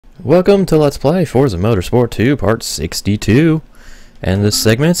Welcome to Let's Play Forza Motorsport 2, part 62. And this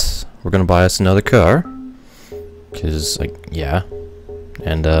segment, we're gonna buy us another car. Cause, like, yeah.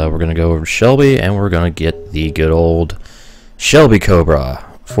 And, we're gonna go over to Shelby, and we're gonna get the good old Shelby Cobra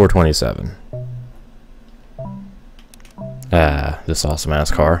 427. This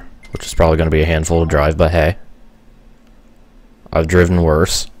awesome-ass car. Which is probably gonna be a handful to drive, but hey. I've driven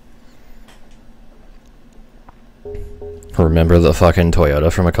worse. Remember the fucking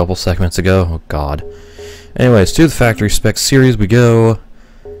Toyota from a couple segments ago? Oh god. Anyways, to the factory spec series we go.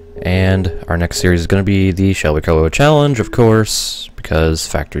 And our next series is going to be the Shelby Cobra Challenge, of course, because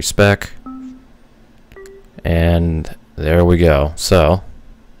factory spec. And there we go. So,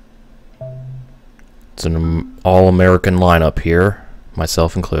 it's an all-American lineup here,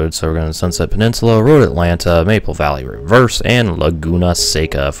 myself included. So we're going to Sunset Peninsula, Road Atlanta, Maple Valley Reverse, and Laguna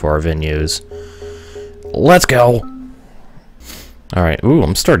Seca for our venues. Let's go! Alright, ooh,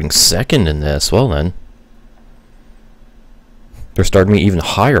 I'm starting second in this. Well then. They're starting me even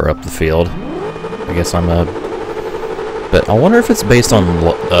higher up the field. I guess I'm a... But I wonder if it's based on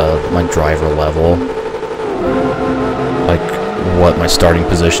my driver level. Like, what my starting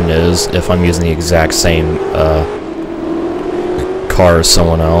position is, if I'm using the exact same car as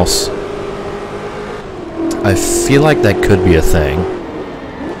someone else. I feel like that could be a thing.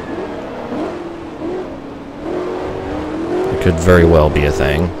 Could very well be a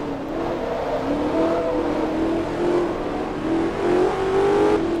thing.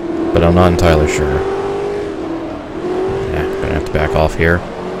 But I'm not entirely sure. Yeah, gonna have to back off here.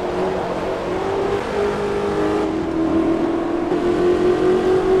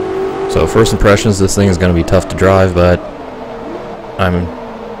 So first impressions, this thing is gonna be tough to drive, but I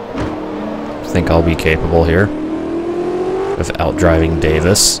think I'll be capable here of outdriving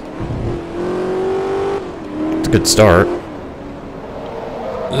Davis. It's a good start.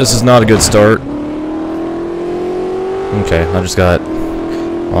 This is not a good start. Okay, I just got...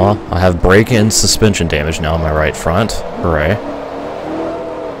 Well, I have brake and suspension damage now on my right front. Hooray.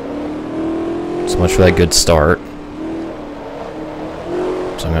 So much for that good start.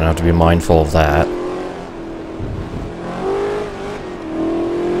 So I'm gonna have to be mindful of that.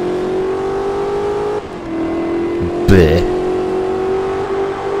 Bleh.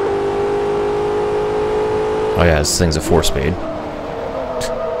 Oh yeah, this thing's a 4-speed.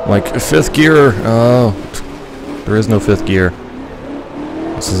 Like, 5th gear! Oh, there is no 5th gear.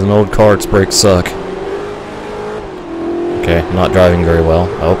 This is an old car, its brakes suck. Okay, I'm not driving very well.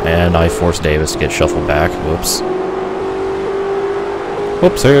 Oh, and I forced Davis to get shuffled back. Whoops.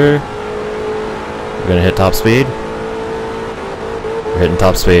 Whoopsie! We're gonna hit top speed. We're hitting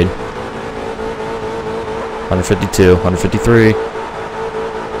top speed. 152, 153.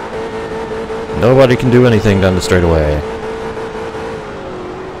 Nobody can do anything down the straightaway.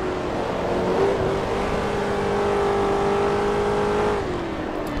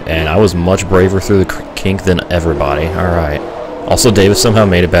 And I was much braver through the kink than everybody. Alright. Also, Davis somehow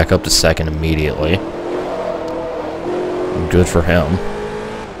made it back up to second immediately. Good for him.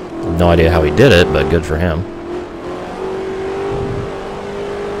 No idea how he did it, but good for him.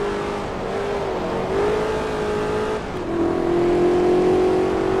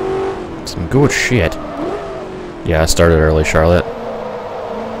 Some good shit. Yeah, I started early, Charlotte.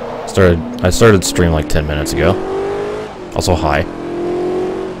 I started stream like 10 minutes ago. Also, hi.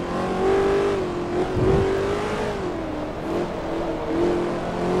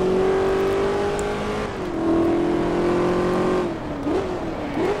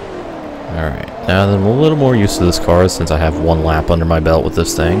 Alright, now that I'm a little more used to this car since I have one lap under my belt with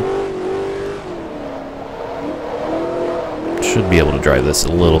this thing. Should be able to drive this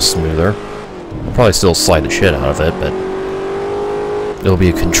a little smoother. I'll probably still slide the shit out of it, but it'll be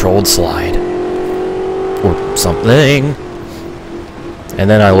a controlled slide. Or something. And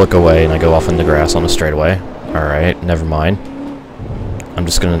then I look away and I go off in the grass on the straightaway. Alright, never mind. I'm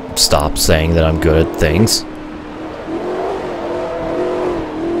just gonna stop saying that I'm good at things.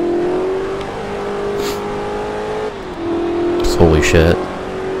 Holy shit.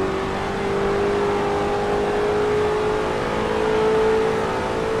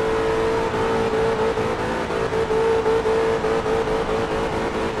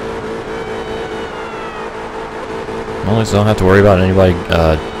 Well, at least I don't have to worry about anybody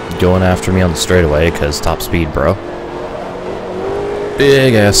going after me on the straightaway, because top speed, bro.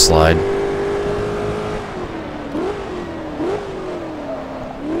 Big ass slide.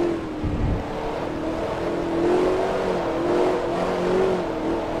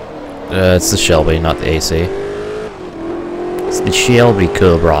 It's the Shelby, not the AC. It's the Shelby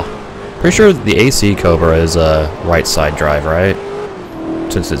Cobra. Pretty sure the AC Cobra is a right side drive, right?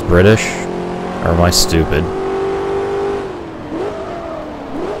 Since it's British? Or am I stupid?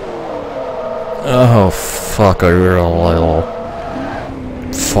 Oh, fuck a little.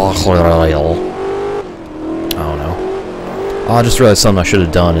 Fuck a little. I don't know. Oh, I just realized something I should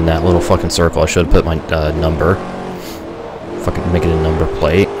have done in that little fucking circle. I should have put my number. Fucking make it a number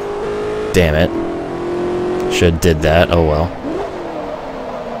plate. Damn it. Should have did that. Oh well.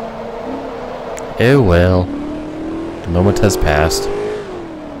 Oh well. The moment has passed.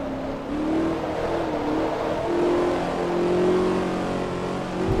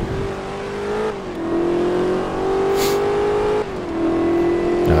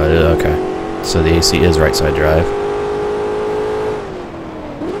 Okay. So the AC is right side drive.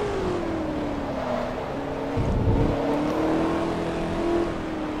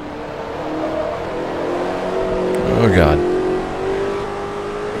 Oh god.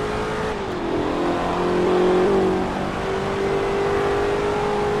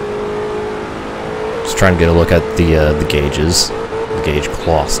 Just trying to get a look at the gauges, the gauge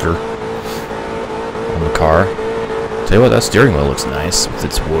cluster on the car. Tell you what, that steering wheel looks nice with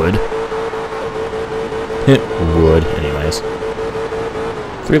its wood. Wood, anyways.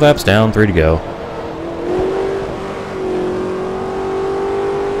 3 laps down, 3 to go.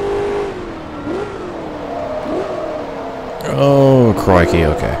 Oh, crikey,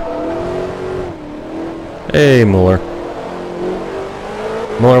 okay. Hey, Muller.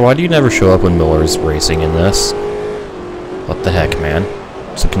 Muller, why do you never show up when Miller's racing in this? What the heck, man?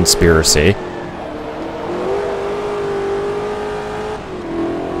 It's a conspiracy.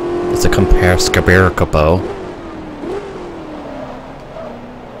 It's a comparable.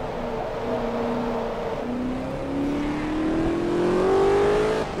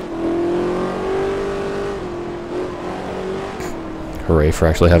 Hooray for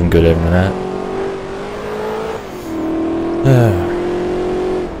actually having good internet.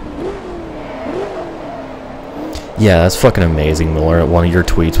 Yeah, that's fucking amazing, Miller. One of your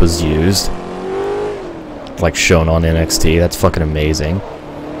tweets was used. Like shown on NXT. That's fucking amazing.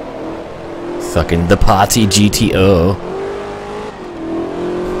 Fucking the party GTO.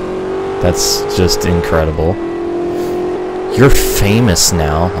 That's just incredible. You're famous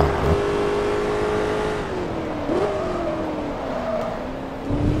now. I don't know.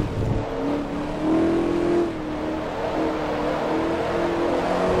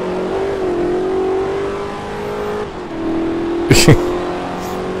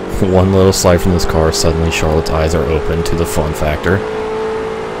 One little slide from this car, suddenly Charlotte's eyes are open to the fun factor.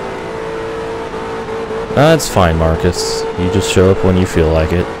 That's fine, Marcus. You just show up when you feel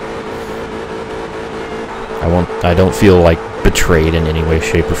like it. I don't feel like betrayed in any way,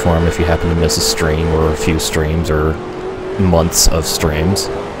 shape, or form if you happen to miss a stream or a few streams or months of streams.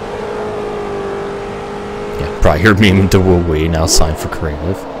 Yeah, probably heard me to woo-wee, now sign for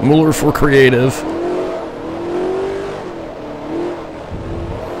creative. Muller for creative.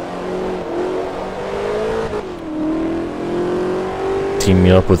 Team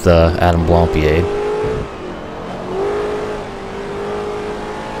me up with Adam Blampied.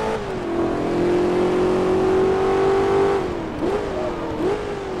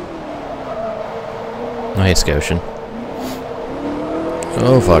 Oh, hey, Scotian.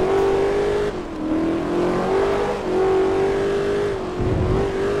 Oh, fuck.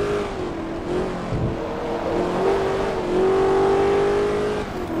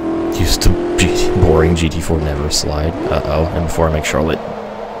 Used to be boring GT4 never slide. Uh-oh. And before I make Charlotte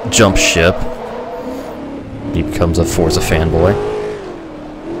jump ship, he becomes a Forza fanboy.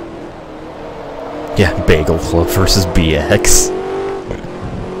 Yeah, Bagel Club versus BX.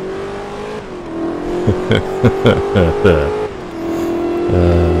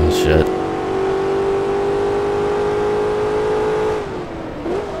 Oh, shit.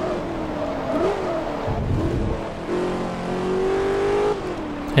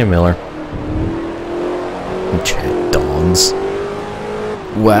 Hey, Miller. Chat dongs.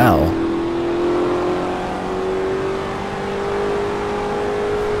 Wow.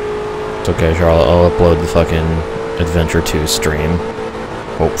 It's okay, Charlotte. I'll upload the fucking Adventure 2 stream.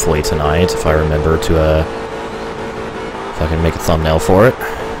 Hopefully tonight, if I remember to, if I can make a thumbnail for it.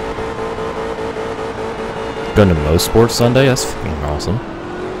 Going to Motorsport Sunday? That's fucking awesome.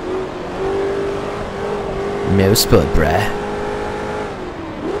 Motorsport, bruh.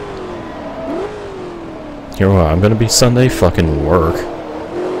 You know what I'm gonna be Sunday? Fucking work.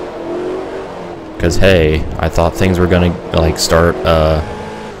 Cause hey, I thought things were gonna, like, start,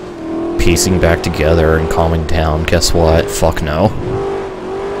 piecing back together and calming down. Guess what? Fuck no.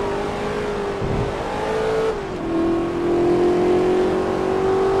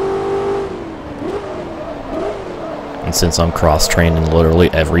 And since I'm cross-trained in literally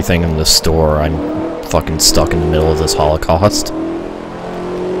everything in the store, I'm fucking stuck in the middle of this holocaust.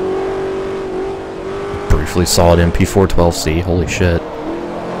 Briefly saw it MP412C, holy shit.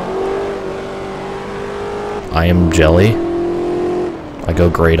 I am jelly. I go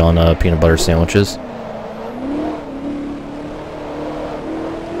great on peanut butter sandwiches.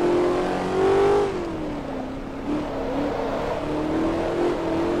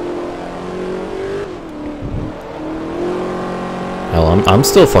 Hell, I'm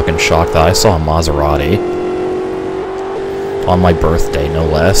still fucking shocked that I saw a Maserati. On my birthday, no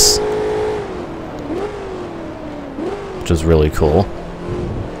less. Which is really cool.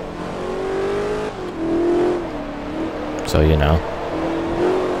 So, you know.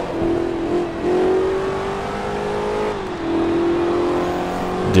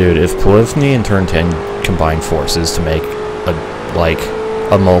 Dude, if Polyphony and Turn 10 combine forces to make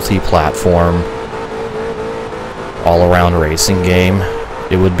a multi-platform all-around racing game,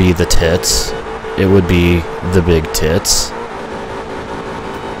 it would be the tits. It would be the big tits.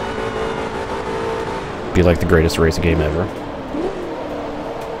 Be like the greatest racing game ever.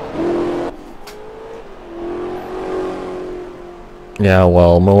 Yeah,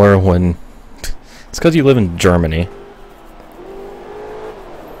 well, more when... It's because you live in Germany.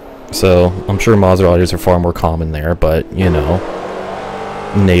 So, I'm sure Maseratis are far more common there, but, you know,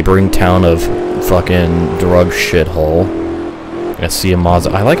 neighboring town of fucking drug shithole. I see a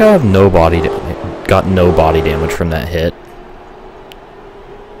Maserati. I like how I have got no body damage from that hit.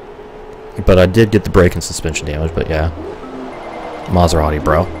 But I did get the brake and suspension damage, but yeah. Maserati,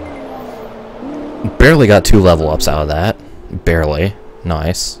 bro. Barely got 2 level ups out of that. Barely.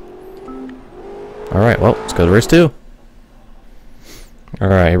 Nice. Alright, well, let's go to race 2.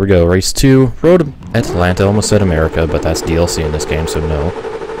 Alright, here we go. Race 2. Road Atlanta. Almost said America, but that's DLC in this game, so no.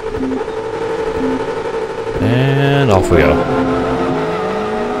 And off we go.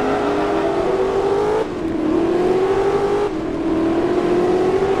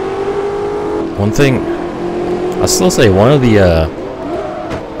 One thing, I'll still say one of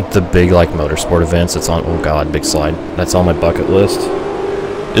the big like motorsport events that's on, oh god, big slide, that's on my bucket list,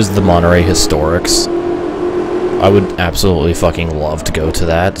 is the Monterey Historics. I would absolutely fucking love to go to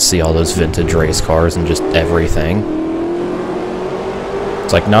that, to see all those vintage race cars and just everything.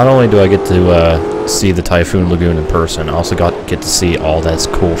 It's like, not only do I get to see the Typhoon Lagoon in person, I also get to see all that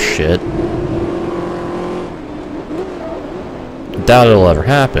cool shit. Doubt it'll ever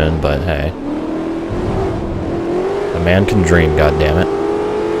happen, but hey. A man can dream, goddammit.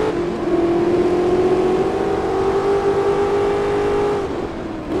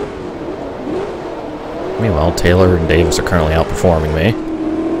 Meanwhile, Taylor and Davis are currently outperforming me.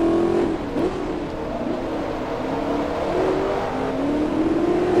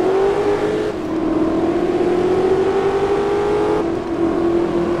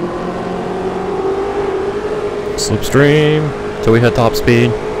 Slipstream till we hit top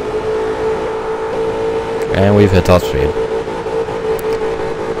speed. And we've hit top speed.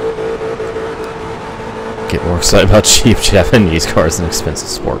 Get more excited about cheap Japanese cars than expensive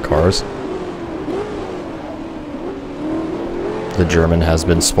sport cars. The German has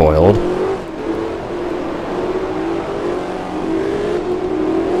been spoiled.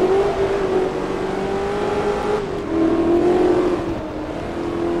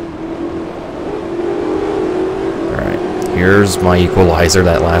 Alright, here's my equalizer,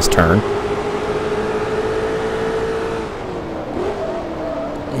 that last turn.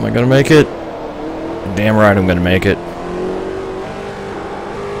 Am I gonna make it? Damn right I'm gonna make it.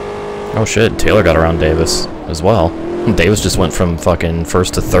 Oh shit, Taylor got around Davis as well. Davis just went from fucking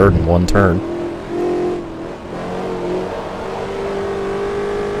first to third in one turn.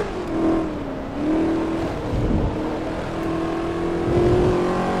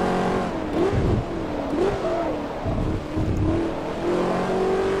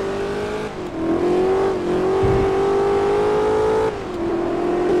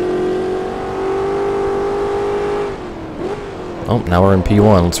 Oh, now we're in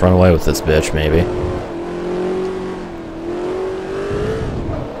P1. Let's run away with this bitch, maybe.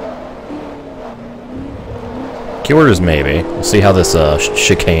 Keyword is maybe. We'll see how this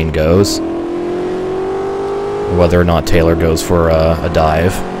chicane goes. Whether or not Taylor goes for a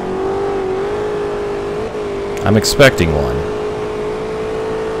dive. I'm expecting one.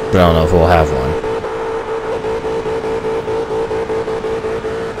 But I don't know if we'll have one.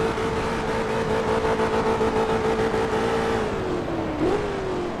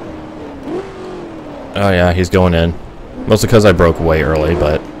 Oh yeah, he's going in. Mostly because I broke way early,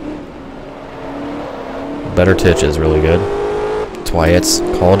 but... Better Titch is really good. That's why it's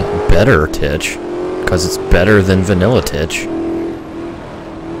called Better Titch. Because it's better than vanilla titch.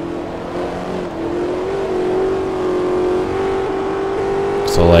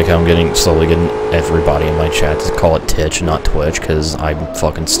 So like I'm slowly getting everybody in my chat to call it titch and not twitch because I'm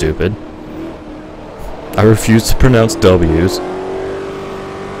fucking stupid. I refuse to pronounce W's.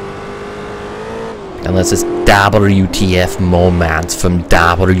 Unless it's WTF moments from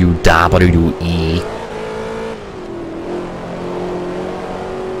WWE.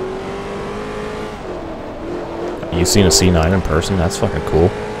 You seen a C9 in person? That's fucking cool.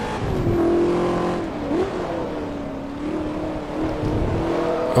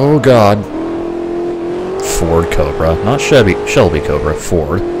 Oh god. Ford Cobra. Not Shelby Cobra.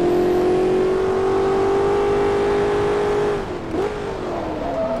 Ford.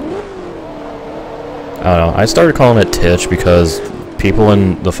 I don't know. I started calling it titch because people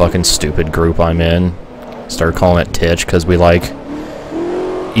in the fucking stupid group I'm in started calling it titch because we like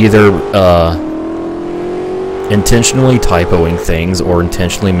either intentionally typoing things or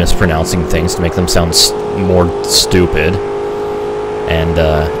intentionally mispronouncing things to make them sound more stupid. And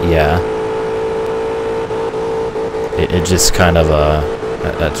yeah, it just kind of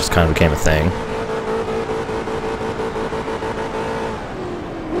that just kind of became a thing.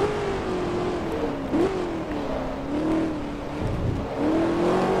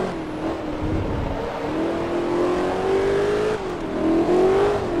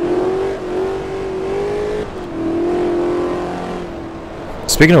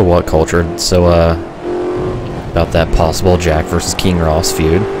 Speaking of what culture, so about that possible Jack versus King Ross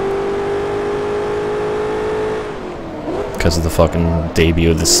feud. Because of the fucking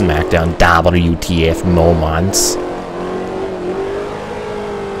debut of the SmackDown WTF moments.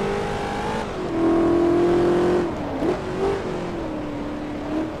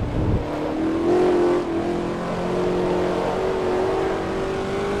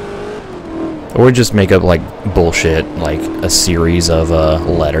 Or just make up like bullshit, like a series of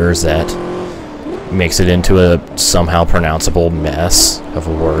letters that makes it into a somehow pronounceable mess of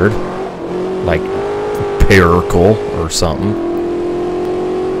a word, like Pericle or something.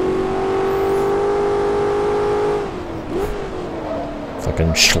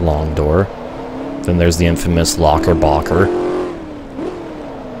 Fucking Schlongdor. Then there's the infamous Lockerbocker,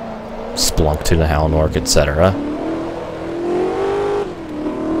 Splunk to the Halnork, etc.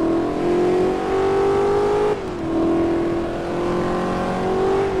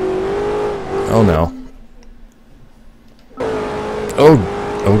 Oh no. Oh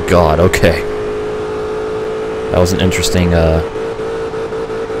god, okay. That was an interesting,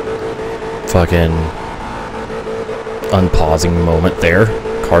 fucking unpausing moment there.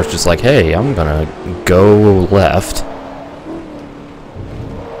 Car's just like, hey, I'm gonna go left.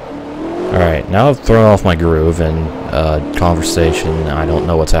 Alright, now I've thrown off my groove and, conversation, I don't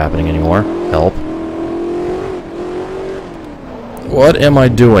know what's happening anymore. Help. What am I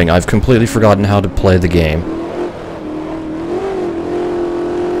doing? I've completely forgotten how to play the game.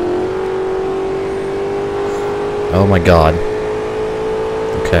 Oh my god.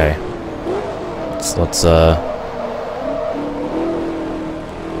 Okay. Let's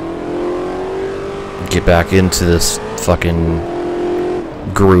get back into this fucking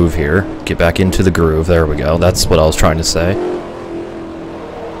groove here. Get back into the groove. There we go. That's what I was trying to say.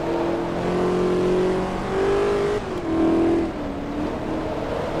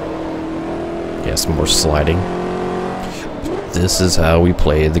 Yes, more sliding. This is how we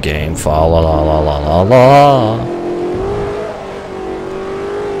play the game. Fa la la la la la la.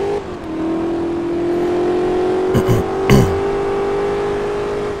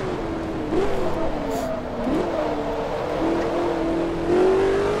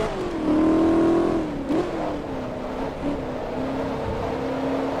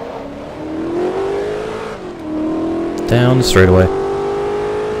 Down the straightaway.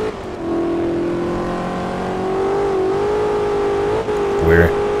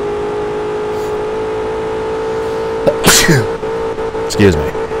 Weird. Excuse me.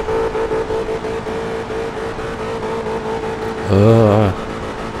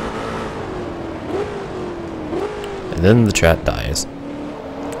 And then the chat dies.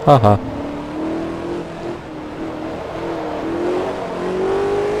 Haha.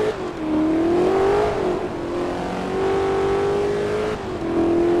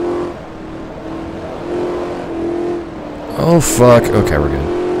 Oh fuck. Okay, we're good.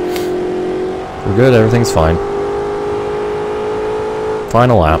 We're good, everything's fine.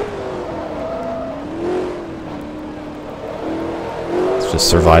 Final lap. Let's just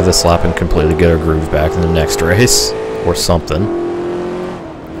survive this lap and completely get our groove back in the next race. Or something.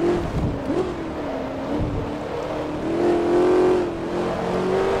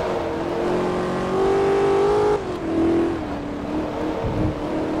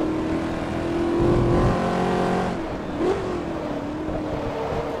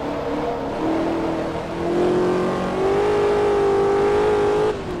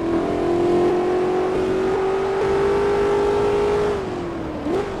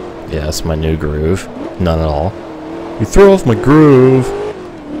 Yeah, that's my new groove. None at all. You throw off my groove!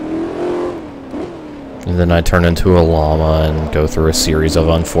 And then I turn into a llama and go through a series of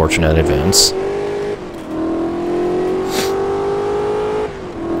unfortunate events.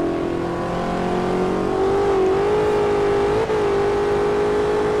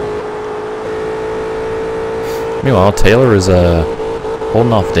 Meanwhile, Taylor is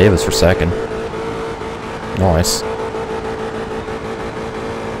holding off Davis for second. Nice.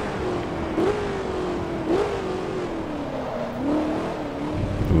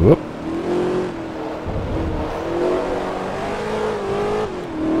 Whoop.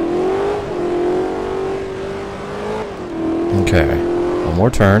 Okay, one more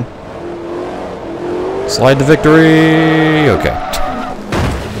turn. Slide to victory! Okay.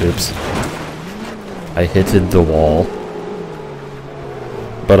 Oops. I hitted the wall.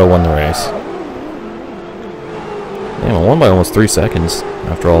 But I won the race. Damn, I won by almost 3 seconds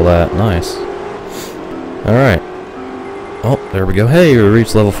after all that. Nice. Alright. Oh, there we go. Hey, we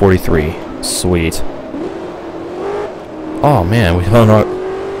reached level 43. Sweet. Oh man, we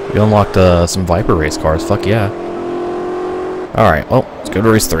unlocked some Viper race cars. Fuck yeah. Alright, well, let's go to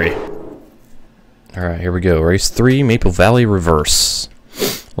race 3. Alright, here we go. Race 3, Maple Valley Reverse.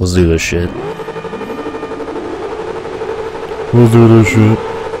 Let's do this shit. Let's do this shit.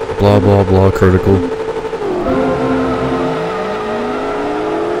 Blah, blah, blah, critical.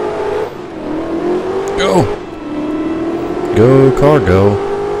 Go! Go, car, go.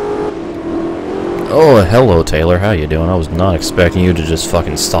 Oh, hello, Taylor. How you doing? I was not expecting you to just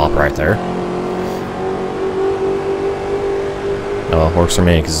fucking stop right there. Oh, it works for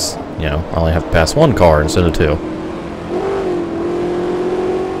me, because, you know, I only have to pass 1 car instead of 2.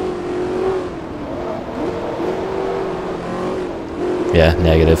 Yeah,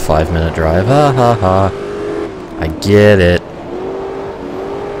 negative 5-minute drive. Ha ha ha. I get it.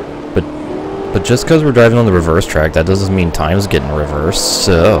 But just because we're driving on the reverse track, that doesn't mean time's getting reversed,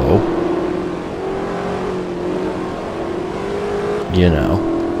 so... You know.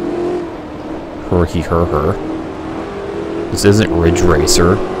 Her. This isn't Ridge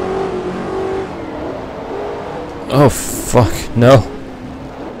Racer. Oh, fuck. No.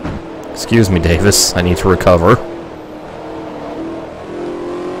 Excuse me, Davis. I need to recover.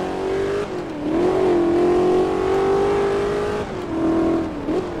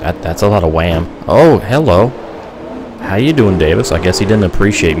 That's a lot of wham. Oh, hello. How you doing, Davis? I guess he didn't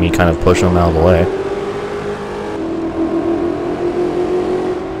appreciate me kind of pushing him out of the way.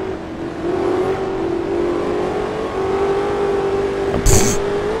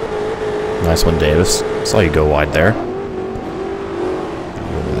 Nice one, Davis. Saw you go wide there.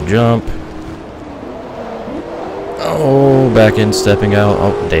 Over the jump. Oh, back in, stepping out.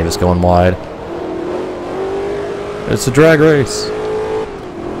 Oh, Davis going wide. It's a drag race.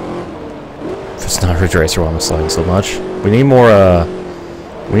 If it's not a Ridge Racer, why am I sliding so much? We need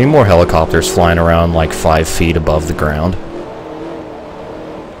more helicopters flying around like 5 feet above the ground.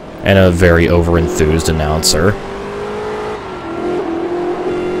 And a very over-enthused announcer.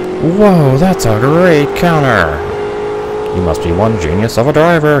 Whoa, that's a great counter! You must be one genius of a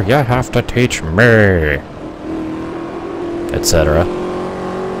driver. You have to teach me. Etc.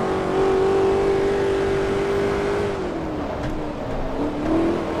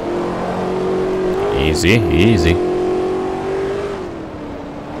 Easy, easy.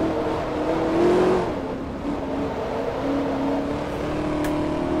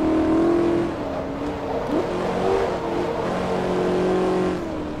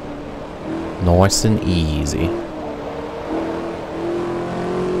 Nice and easy.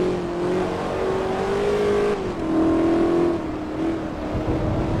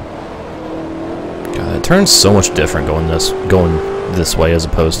 God, it turns so much different going this way as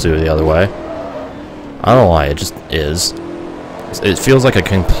opposed to the other way. I don't know why, it just is. It feels like a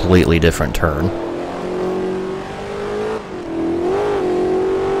completely different turn.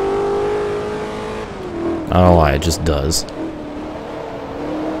 I don't know why, it just does.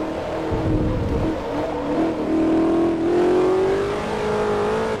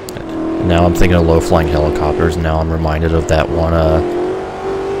 Now I'm thinking of low-flying helicopters, and now I'm reminded of that one,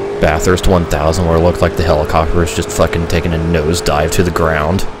 Bathurst 1000, where it looked like the helicopter was just fucking taking a nosedive to the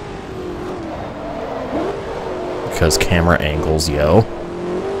ground. Because camera angles, yo.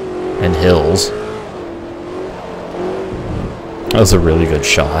 And hills. That was a really good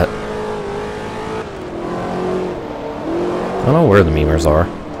shot. I don't know where the memers are.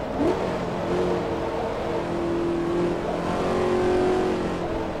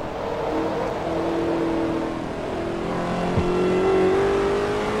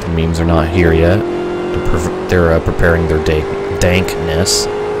 The memes are not here yet. They're preparing their dankness.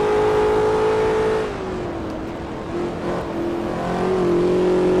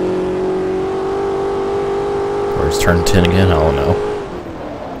 Where's turn 10 again? I don't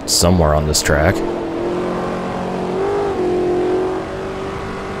know. Somewhere on this track.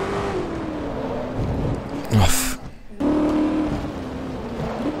 Oof.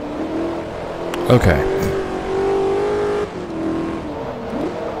 Okay.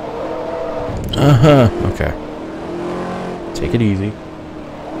 Okay. Take it easy.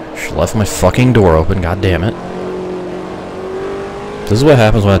 She left my fucking door open, god damn it. This is what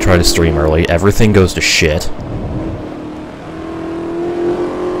happens when I try to stream early. Everything goes to shit.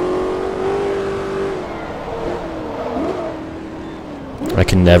 I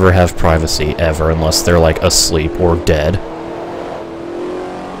can never have privacy, ever, unless they're, like, asleep or dead.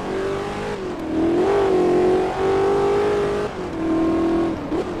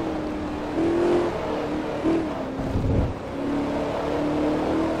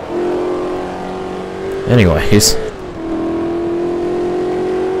 Anyways.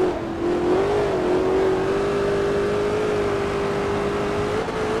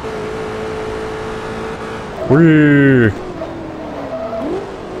 Whee!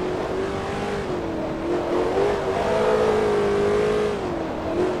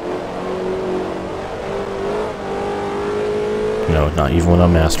 No, not even when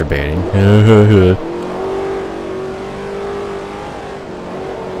I'm masturbating.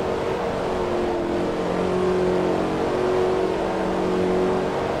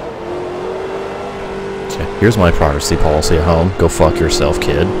 Okay, here's my privacy policy at home. Go fuck yourself,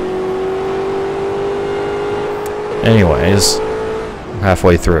 kid. Anyways,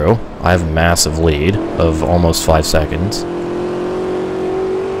 halfway through, I have a massive lead of almost 5 seconds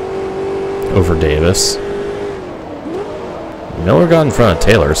over Davis. Miller got in front of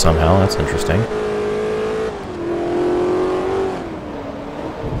Taylor somehow, that's interesting.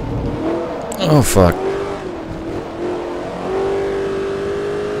 Oh fuck.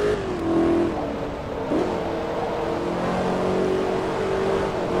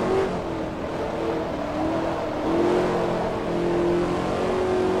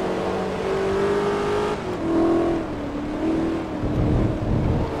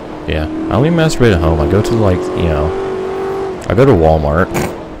 Yeah, I only masturbate at home. I go to, like, you know, I go to Walmart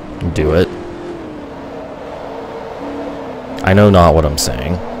and do it. I know not what I'm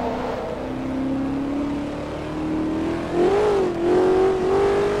saying.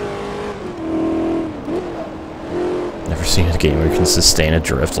 Never seen a game where you can sustain a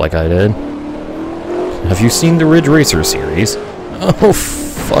drift like I did. Have you seen the Ridge Racer series? Oh,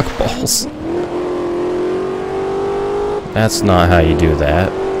 fuck balls. That's not how you do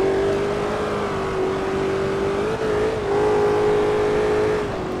that.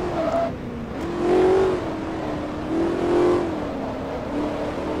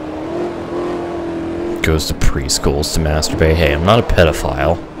 Goes to preschools to masturbate. Hey, I'm not a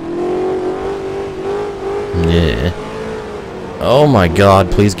pedophile. Yeah. Oh my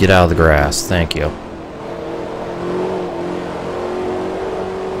god, please get out of the grass. Thank you.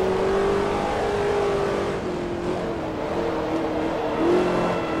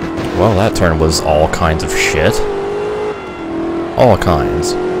 Well, that turn was all kinds of shit. All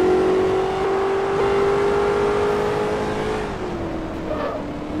kinds.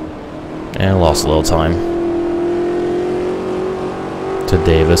 And lost a little time to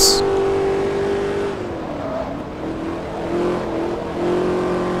Davis.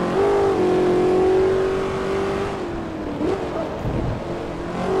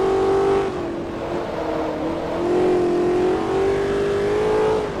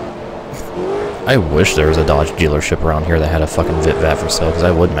 I wish there was a Dodge dealership around here that had a fucking VitVat for sale, because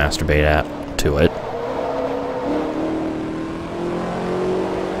I would masturbate to it.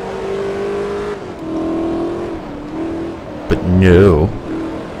 But no.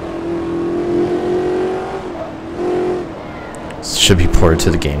 This should be ported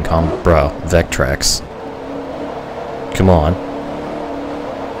to the Gamecom. Bro, Vectrex. Come on.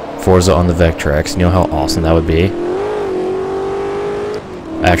 Forza on the Vectrex. You know how awesome that would be?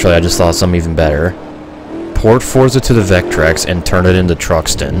 Actually, I just thought of something even better. Port Forza to the Vectrex and turn it into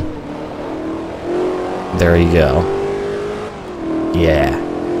Truxton. There you go. Yeah.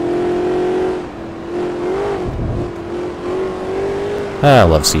 I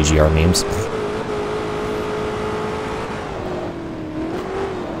love CGR memes.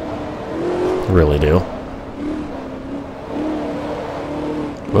 Really do.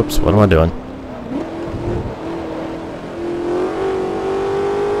 Whoops, what am I doing?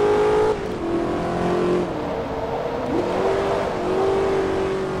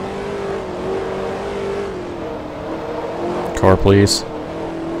 Car, please.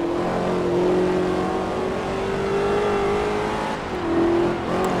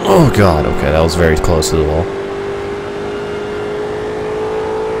 Oh god, okay, that was very close to the wall.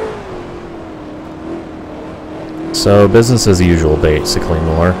 So, business as usual, basically,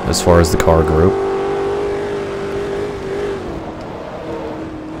 more, as far as the car group.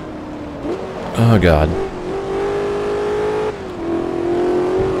 Oh, God.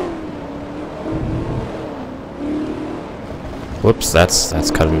 Whoops, that's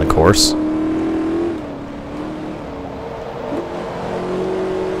cutting the course.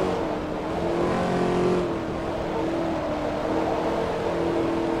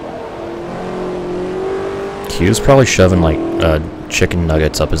 He was probably shoving, like, chicken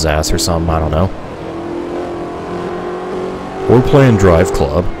nuggets up his ass or something, I don't know. We're playing Drive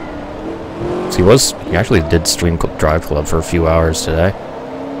Club. So he actually did stream Drive Club for a few hours today.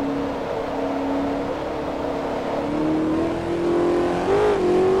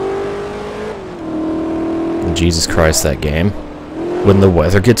 And Jesus Christ, that game. When the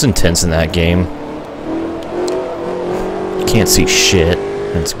weather gets intense in that game, you can't see shit,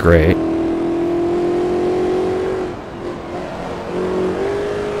 and it's great.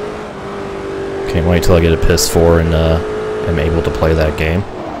 Can't wait till I get a PS4 and am able to play that game.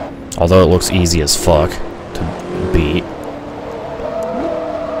 Although it looks easy as fuck to beat.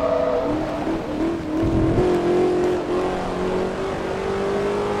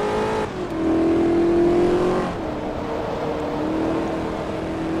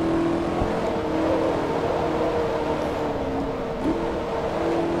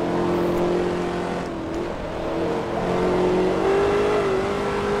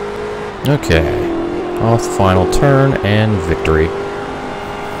 Okay. Off the final turn and victory.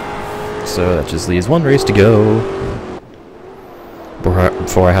 So that just leaves one race to go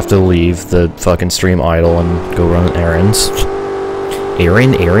before I have to leave the fucking stream idle and go run errands.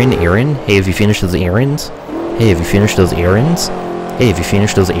 Aaron? Hey, have you finished those errands? Hey, have you finished those errands? Hey, have you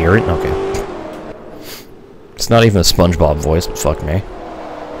finished those errands? Okay. It's not even a SpongeBob voice, but fuck me.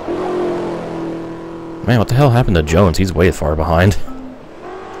 Man, what the hell happened to Jones? He's way far behind.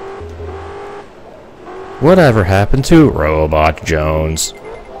 Whatever happened to Robot Jones?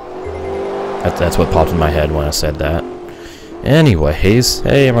 That's what popped in my head when I said that. Anyways,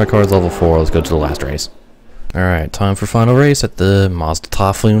 hey, my car's level 4. Let's go to the last race. Alright, time for final race at the Mazda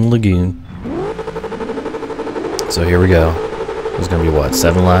Typhoon Lagoon. So here we go. There's gonna be what,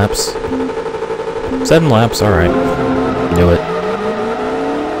 7 laps? 7 laps, alright. Knew it.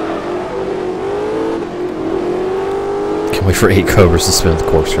 Can't wait for 8 Cobras to spin the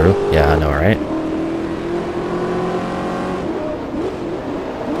corkscrew. Yeah, I know, right?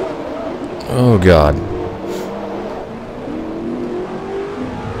 Oh God.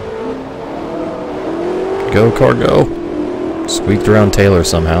 Go, car, go. Squeaked around Taylor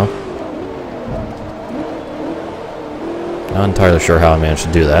somehow. Not entirely sure how I managed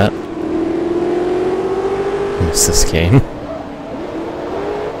to do that. Missed this game.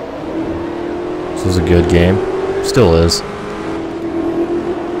 This was a good game. Still is.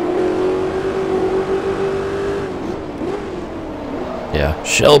 Yeah,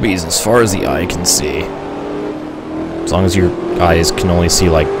 Shelby's as far as the eye can see. As long as your eyes can only see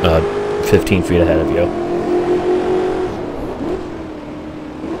like 15 feet ahead of you.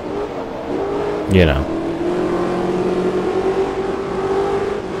 You know.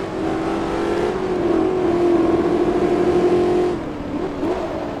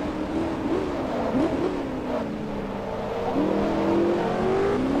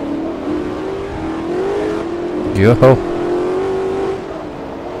 Yo-ho.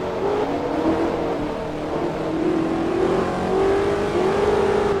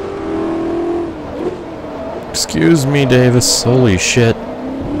 Excuse me, Davis. Holy shit.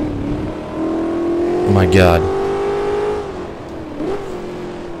 Oh my God.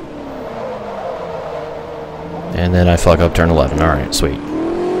 And then I fuck up turn 11. Alright, sweet.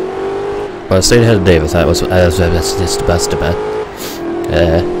 But I stayed ahead of Davis. That's the best of it.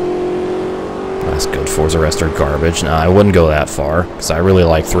 That's good. Forza rest are garbage. Nah, I wouldn't go that far, because I really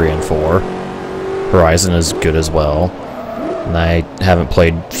like 3 and 4. Horizon is good as well. And I haven't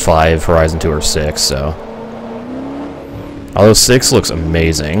played 5, Horizon 2, or 6, so... Although 6 looks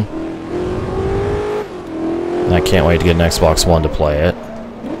amazing. And I can't wait to get an Xbox One to play it.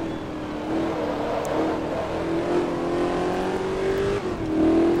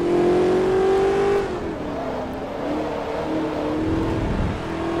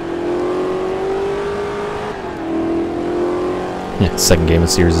 Yeah, second game of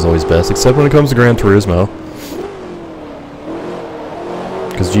the series is always best, except when it comes to Gran Turismo.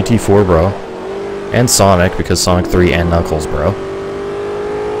 Because GT4, bro. And Sonic, because Sonic 3 and Knuckles, bro.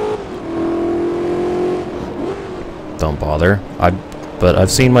 Don't bother. But I've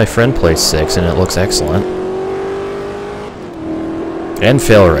seen my friend play 6, and it looks excellent. And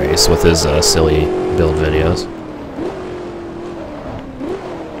Fail Race with his silly build videos.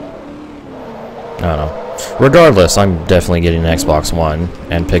 I don't know. Regardless, I'm definitely getting an Xbox One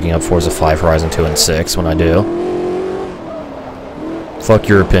and picking up Forza 5, Horizon 2, and 6 when I do. Fuck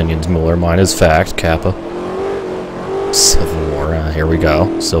your opinions, Mueller. Mine is fact, Kappa. Civil War. Here we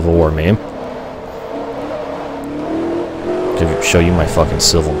go. Civil War meme. Show you my fucking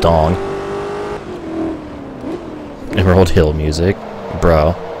civil dong. Emerald Hill music.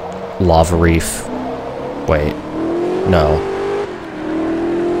 Bro. Lava Reef. Wait. No.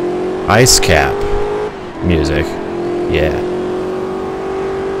 Ice Cap music. Yeah.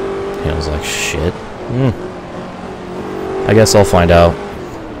 And I was like, shit. I guess I'll find out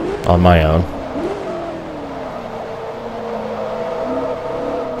on my own.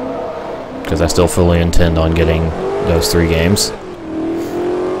 Because I still fully intend on getting those 3 games.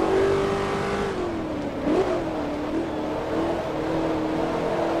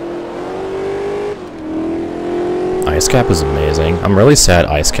 Ice Cap is amazing. I'm really sad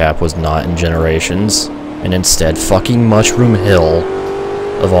Ice Cap was not in Generations, and instead fucking Mushroom Hill,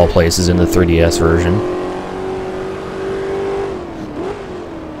 of all places, in the 3DS version.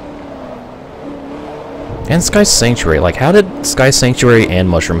 And Sky Sanctuary. Like, how did Sky Sanctuary and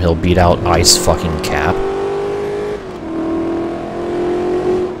Mushroom Hill beat out Ice fucking Cap?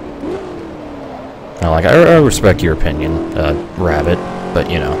 Now, like, I respect your opinion, Rabbit, but,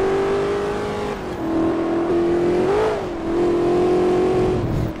 you know.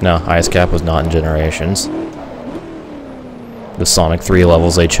 No, Ice Cap was not in Generations. The Sonic 3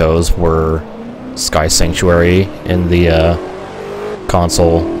 levels they chose were Sky Sanctuary in the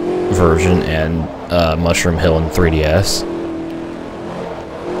console version and Mushroom Hill in 3DS.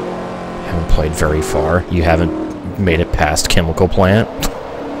 Haven't played very far. You haven't made it past Chemical Plant.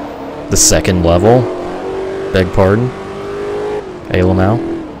 The second level. Beg pardon. Alamau.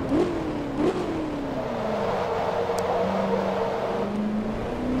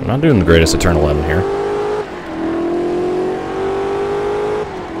 I'm not doing the greatest at Turn 11 here.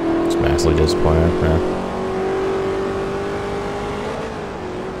 It's massively disappointing. Yeah.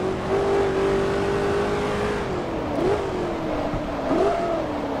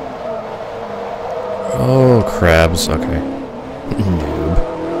 Oh, crabs. Okay. Noob.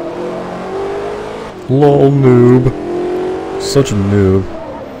 Lol, noob. Such a noob.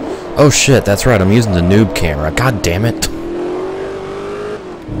 Oh shit, that's right. I'm using the noob camera. God damn it.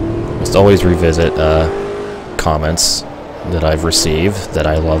 Must always revisit comments that I've received that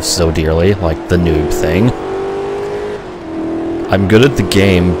I love so dearly, like the noob thing. I'm good at the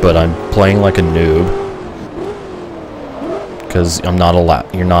game, but I'm playing like a noob. Because I'm not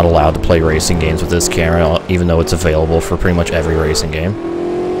allowed. You're not allowed to play racing games with this camera, even though it's available for pretty much every racing game.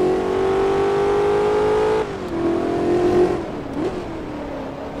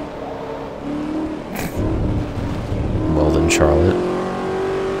 Well then, Charlotte.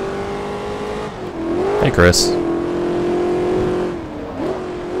 Hey, Chris.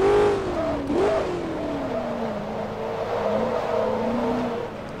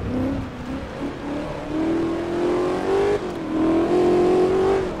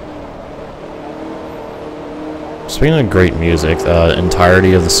 Speaking of great music, the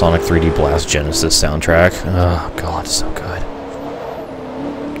entirety of the Sonic 3D Blast Genesis soundtrack. Oh god, it's so good.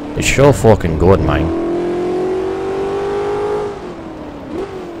 It's so fucking good, man.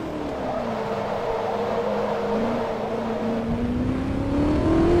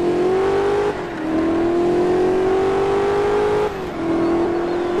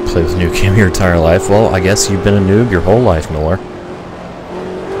 Play with New Cam your entire life? Well, I guess you've been a noob your whole life, Miller.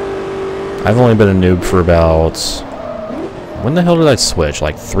 I've only been a noob for about... When the hell did I switch?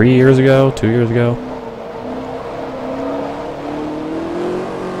 Like 3 years ago? 2 years ago?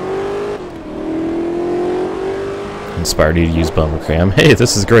 Inspired you to use Bumper Cam. Hey,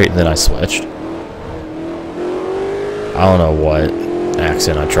 this is great. And then I switched. I don't know what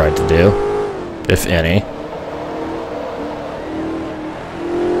accent I tried to do, if any.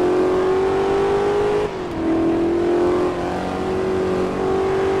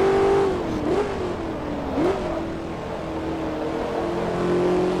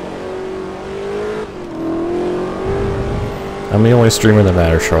 I'm the only streamer that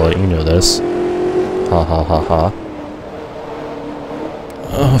matters, Charlotte. You know this. Ha ha ha ha.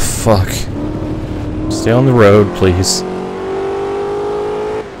 Oh, fuck. Stay on the road, please.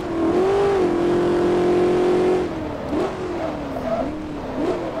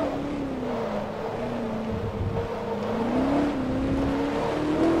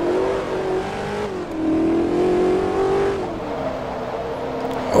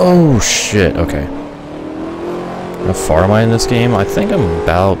 Oh, shit. Okay. How far am I in this game? I think I'm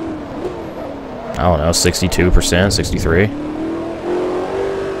about, I don't know, 62%, 63.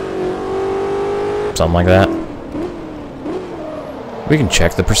 something like that. We can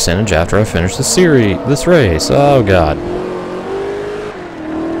check the percentage after I finish this race. Oh god.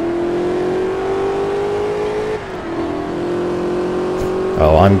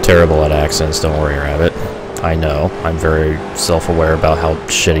 Oh, I'm terrible at accents, don't worry, Rabbit. I know. I'm very self-aware about how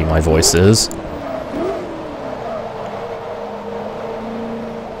shitty my voice is.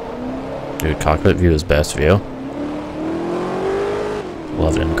 Dude, cockpit view is best view.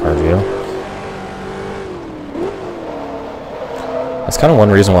 Love it in car view. That's kind of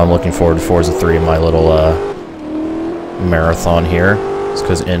one reason why I'm looking forward to Forza 3 in my little marathon here. It's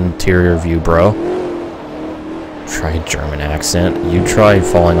because interior view, bro. Try a German accent. You try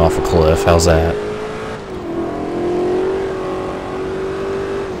falling off a cliff. How's that?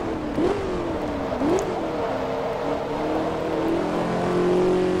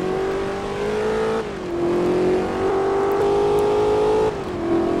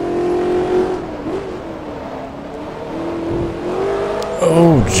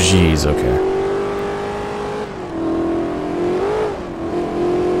 Oh, jeez, okay.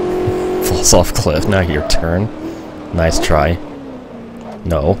 Falls off cliff, now your turn. Nice try.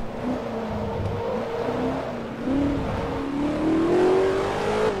 No.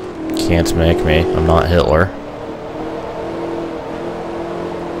 Can't make me, I'm not Hitler.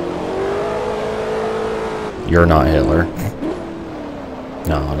 You're not Hitler.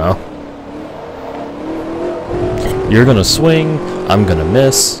 No, no. You're gonna swing, I'm gonna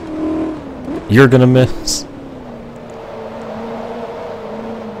miss. You're gonna miss.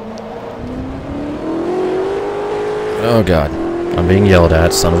 Oh god. I'm being yelled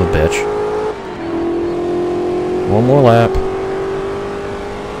at, son of a bitch. One more lap.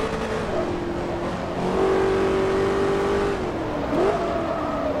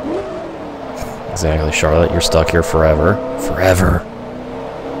 Exactly, Charlotte. You're stuck here forever. Forever.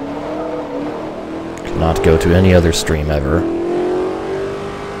 Cannot go to any other stream ever.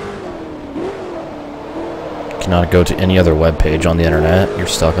 Cannot go to any other web page on the internet. You're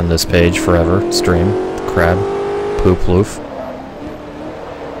stuck on this page forever. Stream. Crab. Poop loof.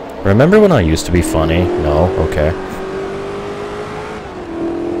 Remember when I used to be funny? No? Okay.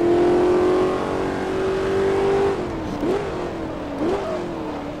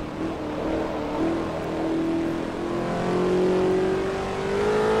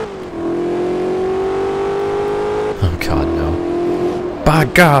 Oh god, no. By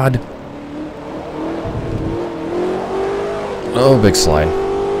god! Oh, big slide.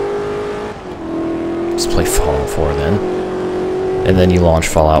 Let's play Fallout 4 then. And then you launch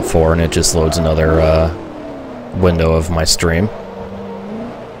Fallout 4 and it just loads another window of my stream.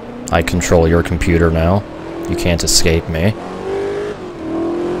 I control your computer now. You can't escape me.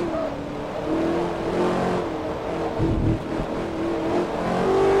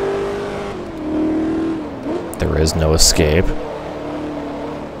 There is no escape.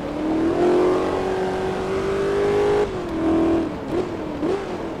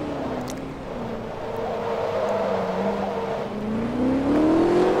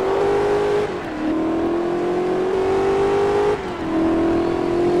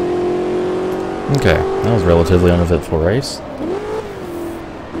 Okay, that was a relatively uneventful race.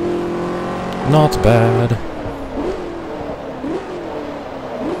 Not bad.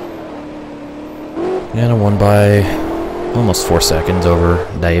 And I won by almost 4 seconds over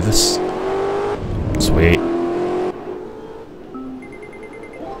Davis. Sweet.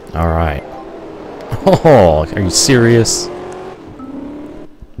 Alright. Oh, are you serious?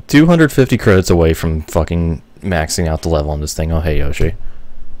 250 credits away from fucking maxing out the level on this thing. Oh, hey, Yoshi.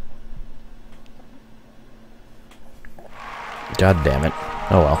 God damn it.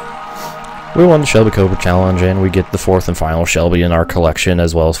 Oh well. We won the Shelby Cobra Challenge, and we get the 4th and final Shelby in our collection,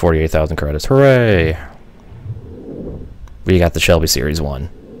 as well as 48,000 credits. Hooray! We got the Shelby Series 1.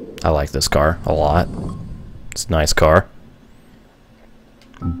 I like this car a lot. It's a nice car.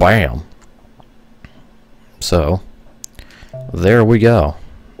 Bam! So, there we go.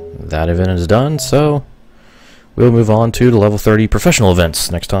 That event is done, so we'll move on to the level 30 professional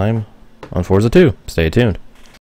events next time on Forza 2. Stay tuned.